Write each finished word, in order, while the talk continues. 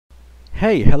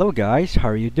Hey, hello guys, how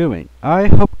are you doing? I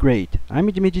hope great. I'm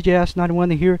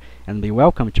JS91 here, and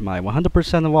welcome to my 100%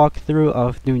 walkthrough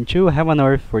of Doom 2 Heaven and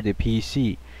Earth for the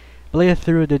PC. Play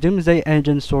through the Doomsday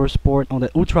Engine source port on the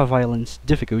ultra-violence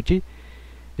difficulty.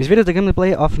 This video is the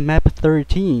gameplay of Map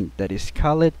 13, that is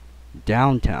called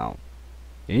Downtown.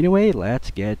 Anyway, let's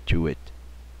get to it.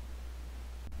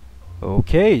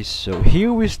 Okay, so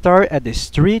here we start at the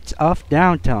streets of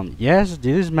downtown. Yes,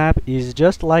 this map is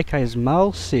just like a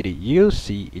small city. You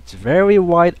see, it's very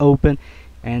wide open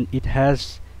and it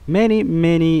has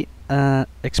many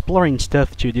exploring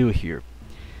stuff to do here.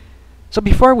 So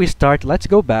before we start, let's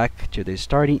go back to the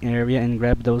starting area and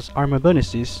grab those armor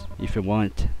bonuses if you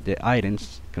want the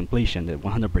items completion, the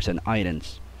 100%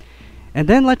 items. And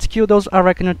then let's kill those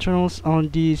arachnotrons on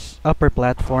this upper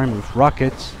platform with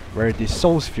rockets where the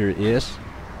soul sphere is.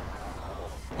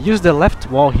 Use the left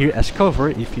wall here as cover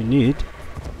if you need.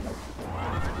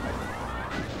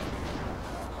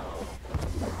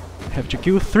 Have to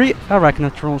kill 3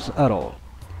 arachnotrons at all.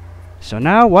 So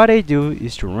now what I do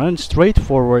is to run straight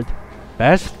forward,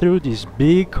 pass through this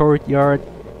big courtyard,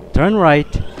 turn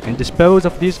right and dispose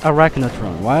of this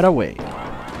arachnotron right away.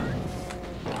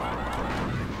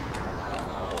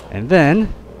 And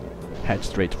then head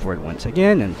straight forward once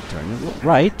again and turn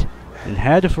right and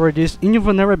head for this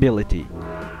invulnerability.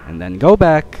 And then go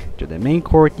back to the main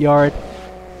courtyard,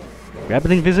 grab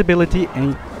the invisibility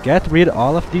and get rid of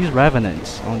all of these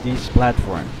revenants on this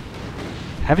platform.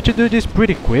 Have to do this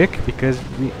pretty quick because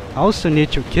we also need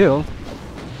to kill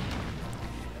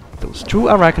those 2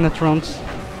 arachnotrons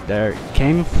that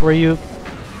came for you,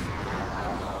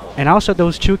 and also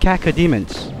those 2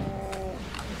 cacodemons.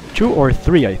 2 or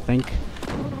 3, I think.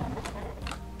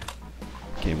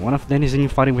 Okay, one of them is in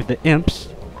fighting with the imps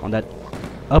on that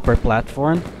upper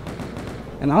platform.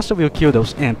 And also we'll kill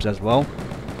those imps as well,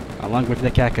 along with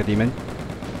the cacodemon.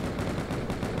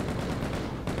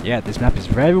 Yeah, this map is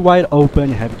very wide open,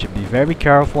 you have to be very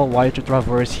careful while you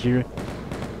traverse here.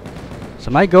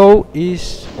 So my goal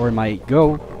is, or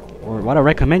what I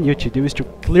recommend you to do is to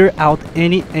clear out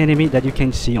any enemy that you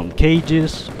can see on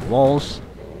cages, walls,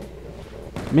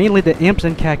 mainly the imps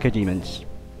and cacodemons.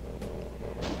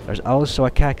 There's also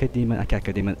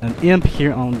an imp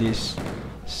here on this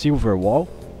silver wall.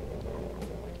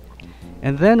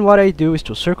 And then what I do is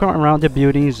to circle around the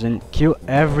buildings and kill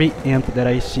every imp that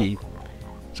I see.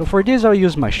 So for this I'll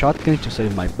use my shotgun to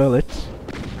save my bullets.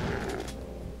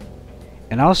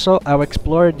 And also I'll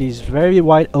explore this very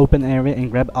wide open area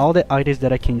and grab all the items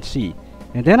that I can see.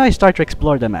 And then I start to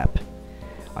explore the map.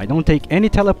 I don't take any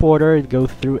teleporter, go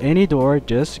through any door,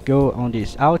 just go on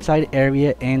this outside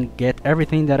area and get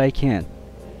everything that I can.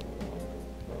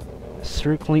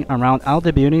 Circling around all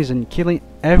the buildings and killing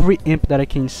every imp that I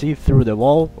can see through the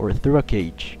wall or through a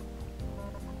cage.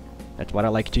 That's what I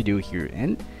like to do here.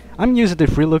 And I'm using the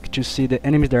free look to see the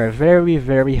enemies that are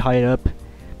very high up.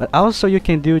 But also you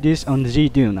can do this on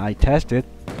Z-Dune, I tested.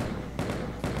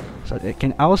 So it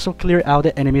can also clear out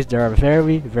the enemies that are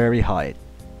very high.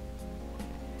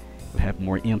 We have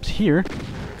more imps here.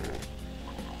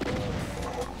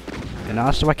 And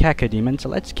also a cacodemon, so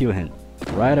let's kill him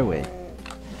right away.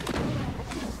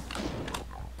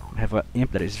 We have an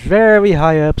imp that is very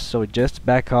high up, so just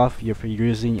back off if you're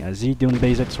using a Z-Dune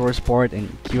basic source port and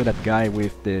kill that guy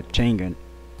with the chain gun.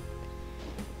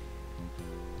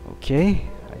 Okay,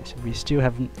 we still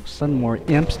have some more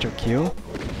imps to kill.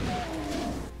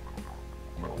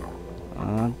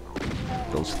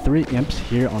 Those 3 imps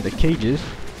here on the cages.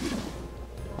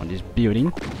 On this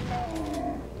building.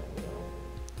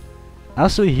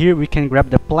 Also here we can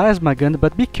grab the plasma gun,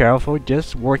 but be careful,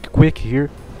 just work quick here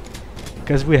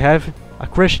because we have a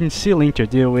crushing ceiling to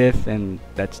deal with and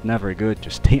that's never good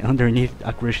to stay underneath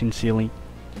a crushing ceiling.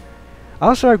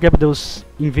 Also I'll grab those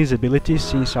invisibilities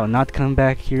since I'll not come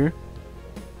back here.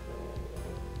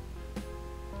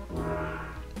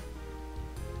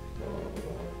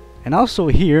 And also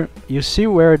here you see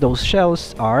where those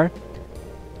shells are.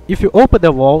 If you open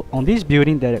the wall on this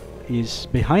building that is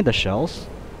behind the shells,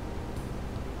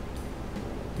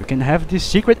 you can have this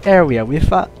secret area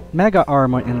with a mega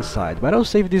armor inside, but I'll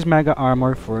save this mega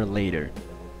armor for later,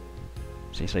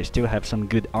 since I still have some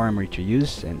good armor to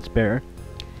use and spare.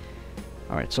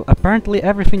 Alright, so apparently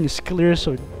everything is clear,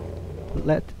 so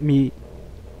let me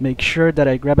make sure that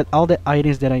I grab all the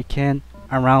items that I can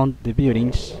around the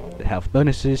buildings, the health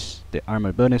bonuses, the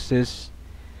armor bonuses.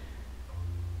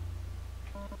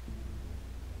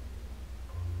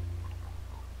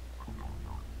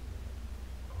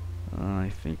 I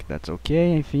think that's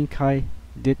okay. I think I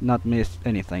did not miss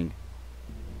anything.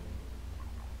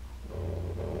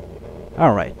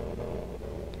 Alright.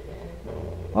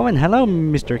 Oh, and hello,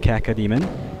 Mr. Cacodemon.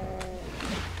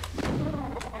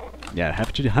 Yeah, I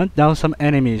have to hunt down some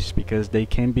enemies because they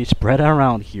can be spread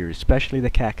around here, especially the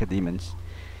Cacodemons.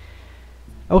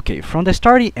 Okay, from the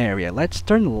starting area, let's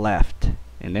turn left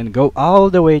and then go all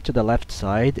the way to the left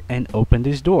side and open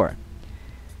this door.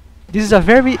 This is a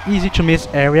very easy to miss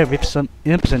area with some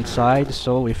imps inside,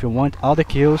 so if you want all the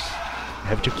kills, you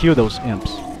have to kill those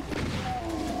imps.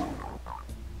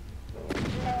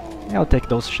 I'll take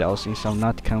those shells since I'll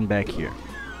not come back here.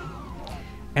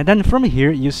 And then from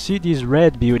here you see this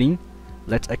red building.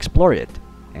 Let's explore it.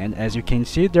 And as you can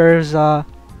see, there's an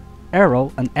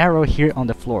arrow here on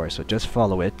the floor, so just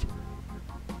follow it.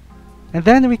 And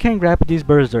then we can grab this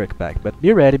berserk pack, but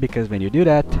be ready because when you do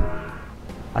that,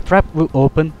 a trap will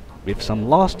open with some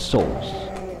lost souls.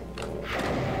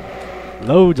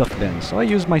 Loads of them, so I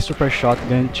use my super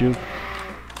shotgun to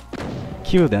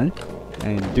kill them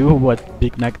and do what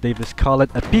Big Mac Davis called it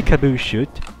a peekaboo shoot.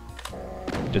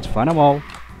 Just find them all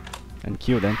and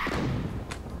kill them.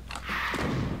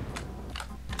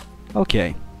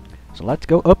 Okay, so let's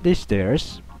go up these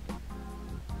stairs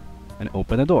and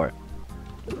open the door.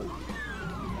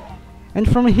 And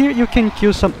from here you can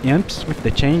kill some imps with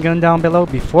the chain gun down below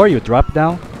before you drop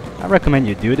down. I recommend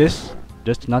you do this,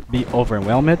 just to not be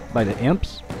overwhelmed by the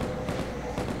imps.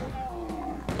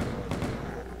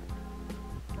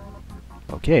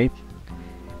 Okay,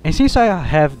 and since I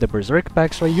have the berserk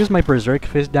pack, so I use my berserk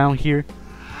fist down here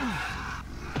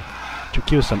to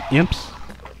kill some imps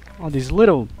on this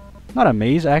little, not a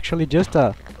maze actually, just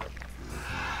a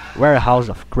warehouse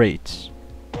of crates.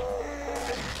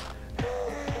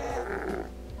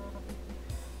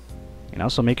 And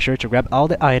also make sure to grab all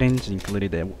the items, including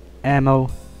the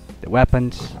ammo, the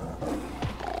weapons,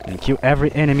 and kill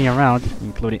every enemy around,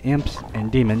 including imps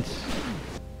and demons.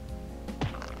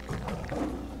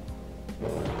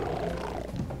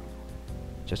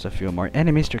 Just a few more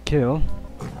enemies to kill.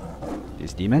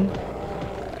 This demon.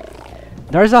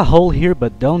 There's a hole here,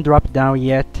 but don't drop down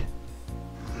yet.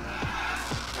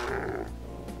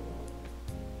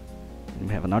 And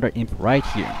we have another imp right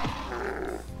here.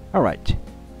 Alright.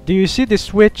 Do you see this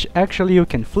switch? Actually, you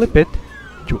can flip it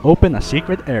to open a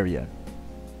secret area.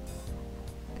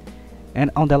 And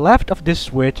on the left of this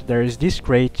switch, there is this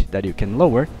crate that you can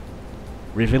lower,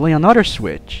 revealing another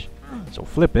switch. So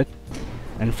flip it.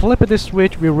 And flipping this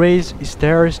switch will raise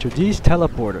stairs to this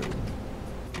teleporter.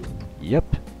 Yep.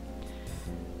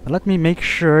 But let me make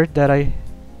sure that I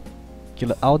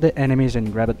kill all the enemies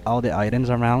and grab all the items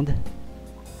around.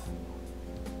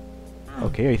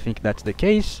 Okay, I think that's the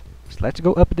case. So let's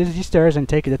go up these stairs and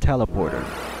take the teleporter.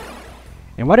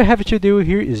 And what I have to do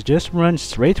here is just run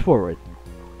straight forward.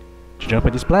 To jump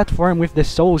at this platform with the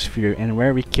soul sphere and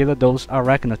where we kill those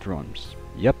arachnotrons.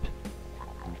 Yep.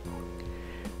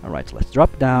 Alright, so let's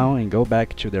drop down and go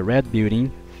back to the red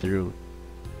building through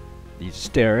these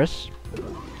stairs.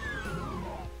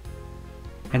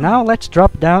 And now let's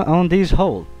drop down on this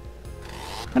hole.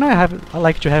 And I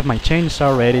like to have my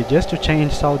chainsaw ready just to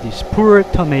chainsaw this poor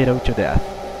tomato to death.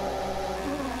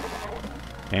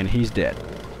 And he's dead.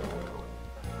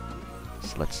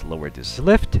 So let's lower this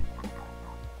lift.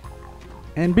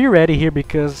 And be ready here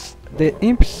because the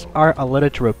imps are a little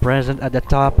too present at the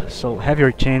top, so have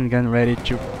your chain gun ready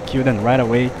to kill them right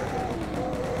away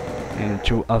and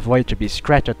to avoid to be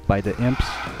scratched by the imps.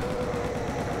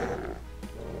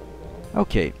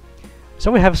 Okay,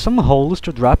 so we have some holes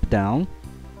to drop down.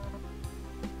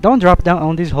 Don't drop down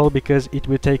on this hole because it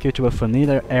will take you to a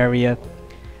familiar area.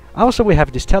 Also, we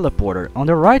have this teleporter. On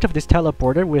the right of this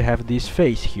teleporter we have this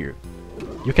face here.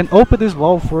 You can open this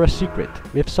wall for a secret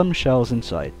with some shells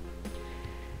inside.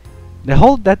 The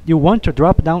hole that you want to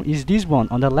drop down is this one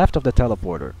on the left of the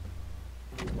teleporter.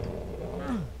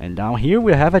 And down here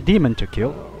we have a demon to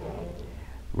kill.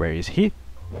 Where is he?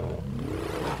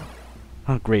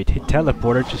 Oh great, he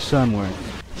teleported to somewhere.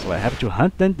 So I have to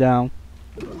hunt them down.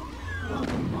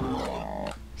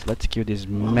 So let's kill this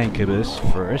mancubus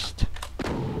first.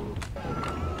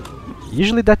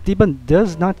 Usually that demon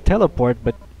does not teleport,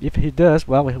 but if he does,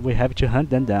 well, we have to hunt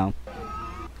them down.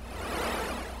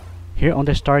 Here on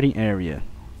the starting area.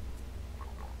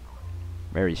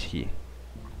 Where is he?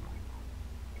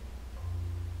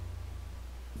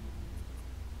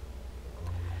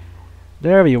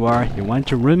 There you are. You want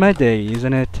to ruin my day,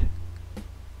 isn't it?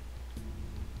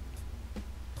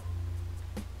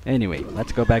 Anyway,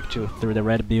 let's go back through the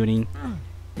red building.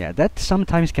 Yeah, that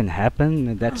sometimes can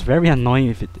happen. That's very annoying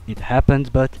if it happens,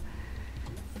 but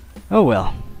oh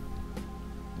well.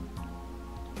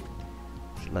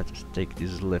 So let's take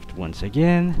this lift once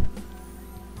again.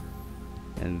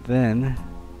 And then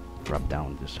drop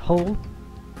down this hole.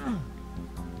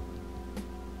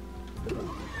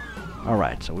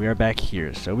 Alright, so we are back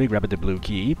here. So we grab the blue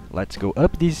key. Let's go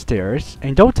up these stairs.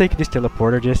 And don't take this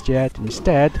teleporter just yet.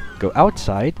 Instead, go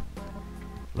outside.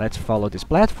 Let's follow this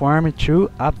platform through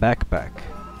a backpack.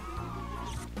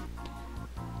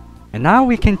 And now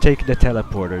we can take the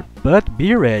teleporter. But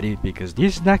be ready, because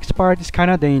this next part is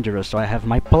kinda dangerous. So I have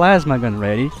my plasma gun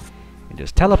ready. And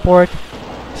just teleport.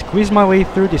 Squeeze my way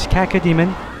through this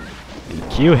Cacodemon.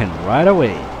 And kill him right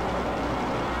away.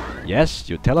 Yes,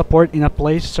 you teleport in a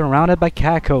place surrounded by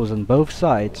cacos on both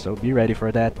sides, so be ready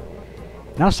for that.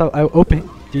 Now, so I'll open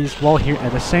this wall here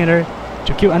at the center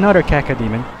to kill another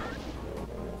Cacodemon.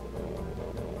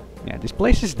 Yeah, this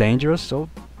place is dangerous, so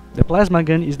the plasma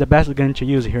gun is the best gun to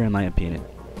use here in my opinion.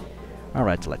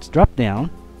 Alright, so let's drop down.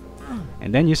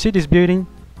 And then you see this building,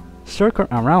 circle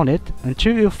around it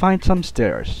until you find some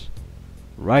stairs.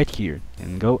 Right here,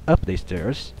 and go up the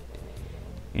stairs.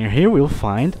 And here we'll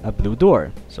find a blue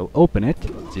door. So open it,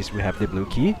 since we have the blue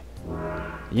key.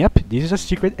 Yep, this is a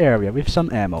secret area with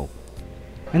some ammo.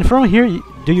 And from here,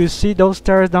 do you see those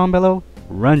stairs down below?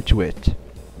 Run to it.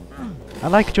 I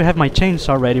like to have my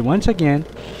chainsaw ready once again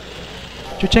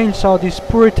to chainsaw this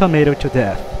poor tomato to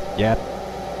death. Yep,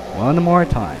 one more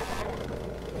time.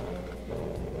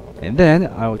 And then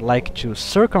I would like to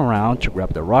circle around to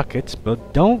grab the rockets,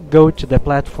 but don't go to the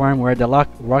platform where the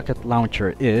rocket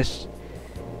launcher is.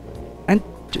 And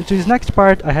to this next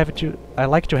part, I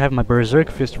like to have my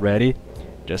berserk fist ready.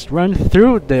 Just run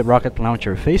through the rocket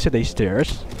launcher facing the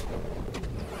stairs,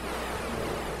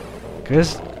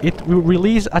 because it will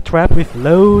release a trap with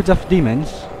loads of demons.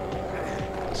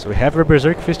 So we have our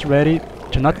berserk fist ready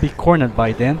to not be cornered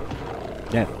by them.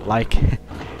 Yeah, like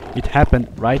it happened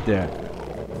right there.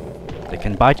 They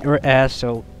can bite your ass,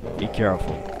 so be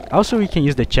careful. Also, you can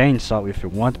use the chainsaw if you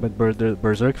want, but the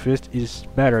berserk fist is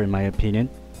better in my opinion.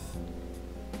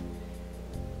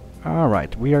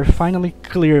 Alright, we are finally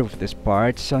clear with this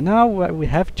part, so now what we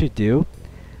have to do,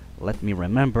 let me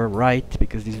remember right,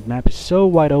 because this map is so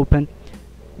wide open,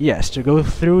 yes, to go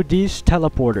through these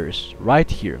teleporters,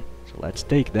 right here. So let's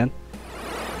take them,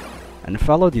 and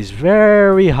follow this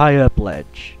very high up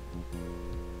ledge,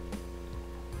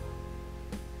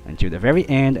 until the very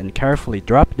end, and carefully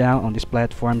drop down on this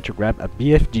platform to grab a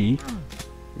BFG.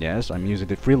 Yes, I'm using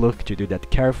the free look to do that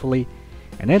carefully.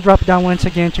 And then drop down once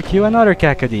again to kill another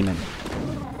Cacodemon.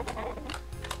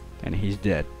 And he's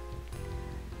dead.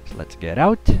 So let's get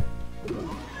out.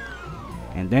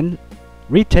 And then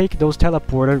retake those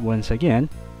teleporters once again.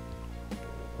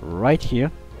 Right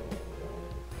here.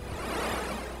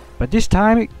 But this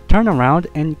time, turn around,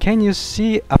 and can you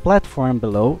see a platform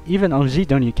below? Even on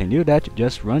Zidon you can do that,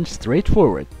 just run straight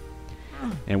forward.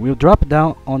 And we'll drop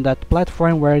down on that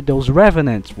platform where those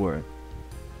revenants were.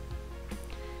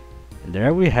 And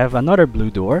there we have another blue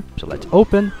door, so let's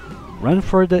open, run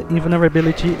for the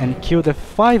invulnerability, and kill the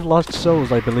 5 lost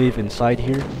souls I believe inside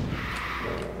here.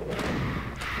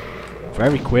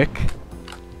 Very quick.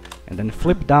 And then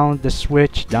flip down the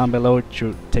switch down below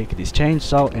to take this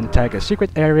chainsaw and tag a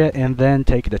secret area, and then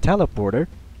take the teleporter.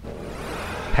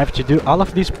 Have to do all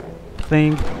of this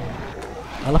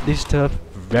stuff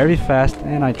very fast,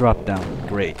 and I drop down.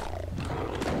 Great.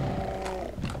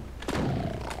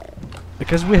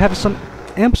 Because we have some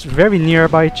imps very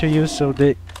nearby to you, so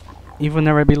the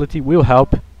invulnerability will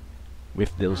help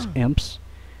with those imps.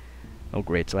 Oh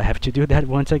great, so I have to do that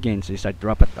once again since I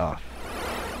drop it off.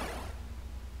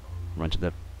 Run to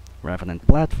the Revenant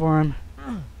platform,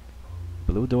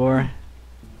 blue door,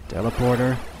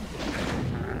 teleporter,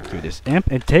 to this imp,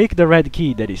 and take the red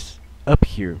key that is up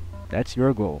here. That's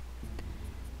your goal.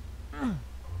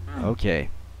 Okay.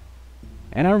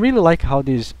 And I really like how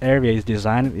this area is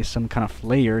designed with some kind of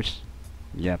layers.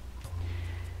 Yep.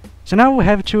 So now we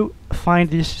have to find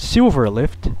this silver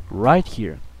lift right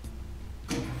here.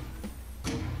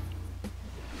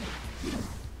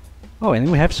 Oh,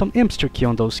 and we have some imps to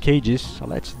kill on those cages, so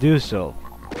let's do so.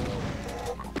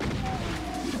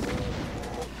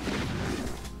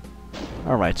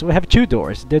 Alright, so we have 2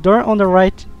 doors. The door on the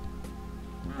right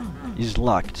is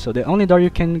locked, so the only door you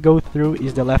can go through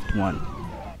is the left one.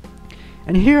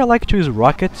 And here I like to use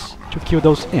rockets to kill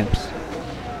those imps.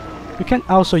 You can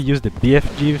also use the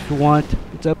BFG if you want,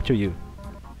 it's up to you.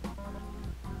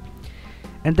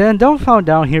 And then don't fall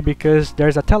down here because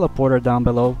there's a teleporter down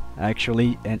below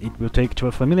actually, and it will take to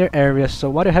a familiar area, so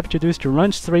what you have to do is to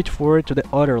run straight forward to the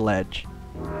other ledge.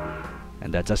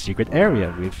 And that's a secret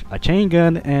area with a chain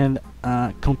gun and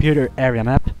a computer area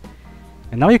map.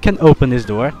 And now you can open this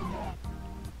door.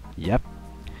 Yep.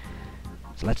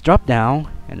 So let's drop down,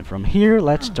 and from here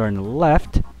let's turn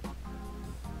left,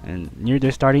 and near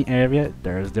the starting area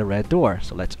there's the red door,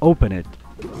 so let's open it.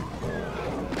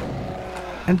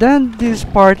 And then this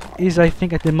part is, I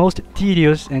think, the most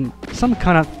tedious and some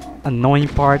kind of annoying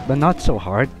part, but not so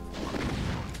hard.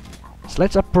 So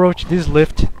let's approach this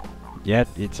lift. Yet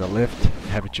it's a lift.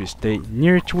 You have to stay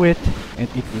near to it, and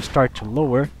it will start to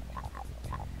lower.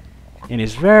 And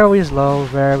it's very slow,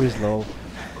 very slow.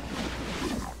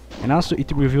 And also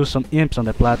it reveals some imps on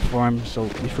the platform, so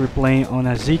if you're playing on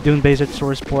a Z-Dune based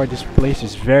source port, this place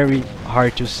is very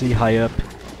hard to see high up.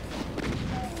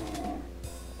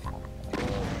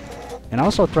 And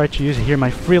also try to use here my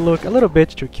free look a little bit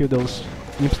to kill those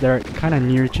imps that are kinda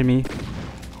near to me.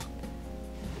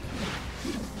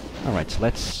 Alright, so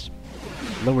let's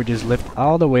lower this lift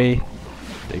all the way,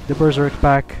 take the berserk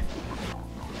pack,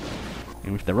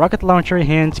 and with the rocket launcher in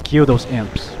hand, kill those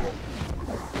imps.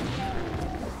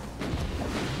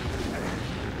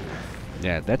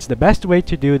 Yeah, that's the best way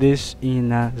to do this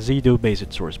in Z-Dune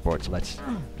based source port. So let's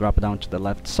drop down to the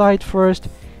left side first,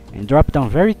 and drop down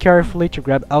very carefully to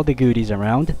grab all the goodies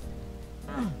around.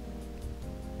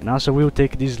 And also we'll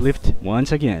take this lift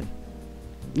once again.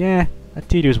 Yeah, a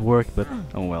tedious work, but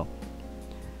oh well.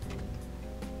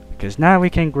 Because now we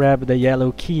can grab the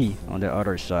yellow key on the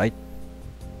other side.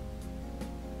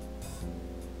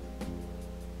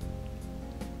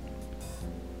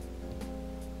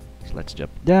 So let's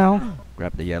jump down,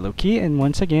 grab the yellow key, and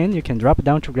once again you can drop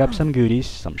down to grab some goodies,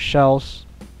 some shells,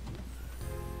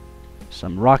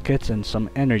 some rockets, and some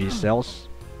energy cells.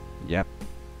 Yep.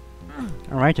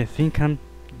 Alright, I think I'm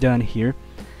done here.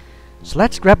 So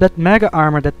let's grab that mega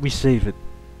armor that we saved.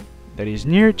 That is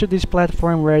near to this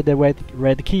platform where the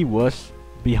red key was.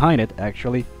 Behind it,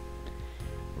 actually.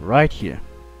 Right here.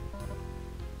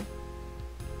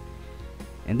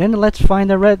 And then let's find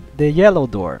the yellow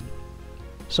door.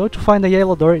 So to find the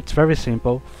yellow door, it's very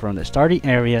simple. From the starting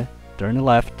area, turn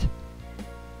left,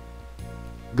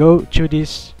 go to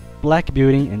this black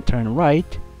building and turn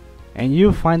right, and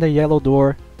you find the yellow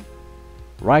door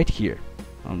right here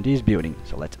on this building.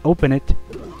 So let's open it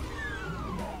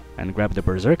and grab the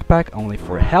berserk pack only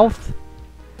for health.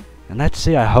 And let's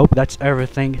see, I hope that's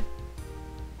everything.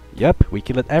 Yep, we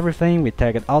killed everything, we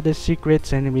tagged all the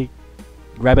secrets, and we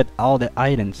grabbed all the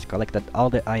items, collected all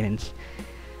the items.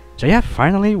 So yeah,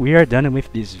 finally we are done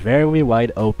with this very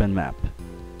wide open map.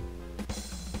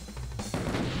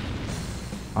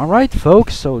 Alright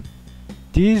folks, so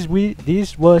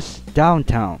this was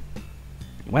Downtown.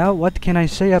 Well, what can I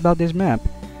say about this map?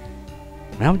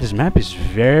 Well, this map is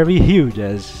very huge,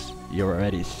 as you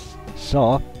already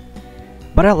saw.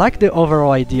 But I like the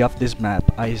overall idea of this map.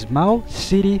 A small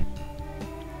city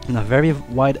in a very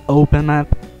wide open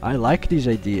map. I like this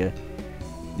idea.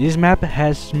 This map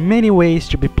has many ways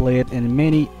to be played and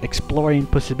many exploring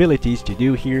possibilities to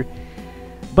do here.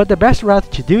 But the best route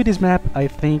to do this map, I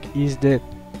think, is the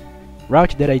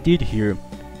route that I did here.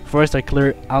 First I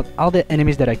clear out all the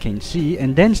enemies that I can see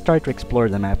and then start to explore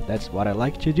the map. That's what I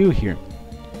like to do here.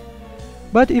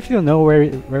 But if you know where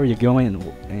you're going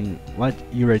and what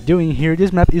you are doing here,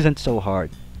 this map isn't so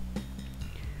hard.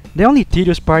 The only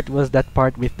tedious part was that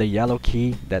part with the yellow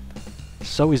key that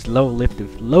so slow lift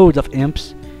with loads of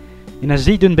imps. In a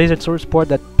Z-Dune based source port,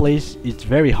 that place is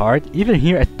very hard. Even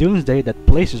here at Doomsday, that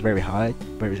place is very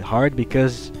hard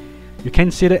because you can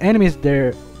see the enemies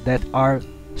there that are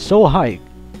so high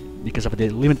because of the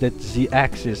limited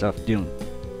Z-axis of Dune.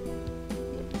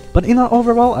 But in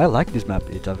overall, I like this map.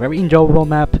 It's a very enjoyable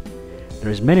map.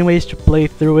 There's many ways to play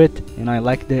through it, and I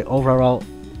like the overall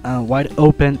wide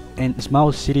open and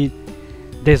small city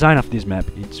design of this map.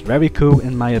 It's very cool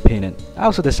in my opinion.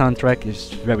 Also the soundtrack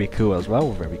is very cool as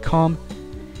well, very calm.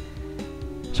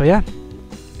 So yeah,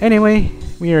 anyway,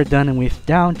 we are done with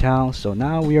Downtown, so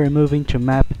now we are moving to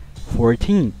map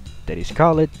 14, that is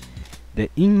called the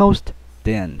Inmost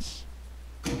Dens.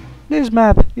 This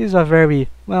map is a very,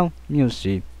 well, you'll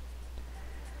see.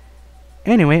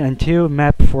 Anyway, until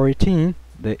map 14,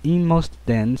 the Inmost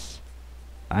Dens,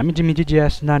 I'm Jimmy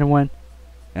GGS91,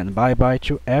 and bye bye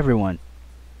to everyone.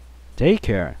 Take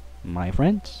care, my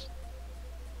friends.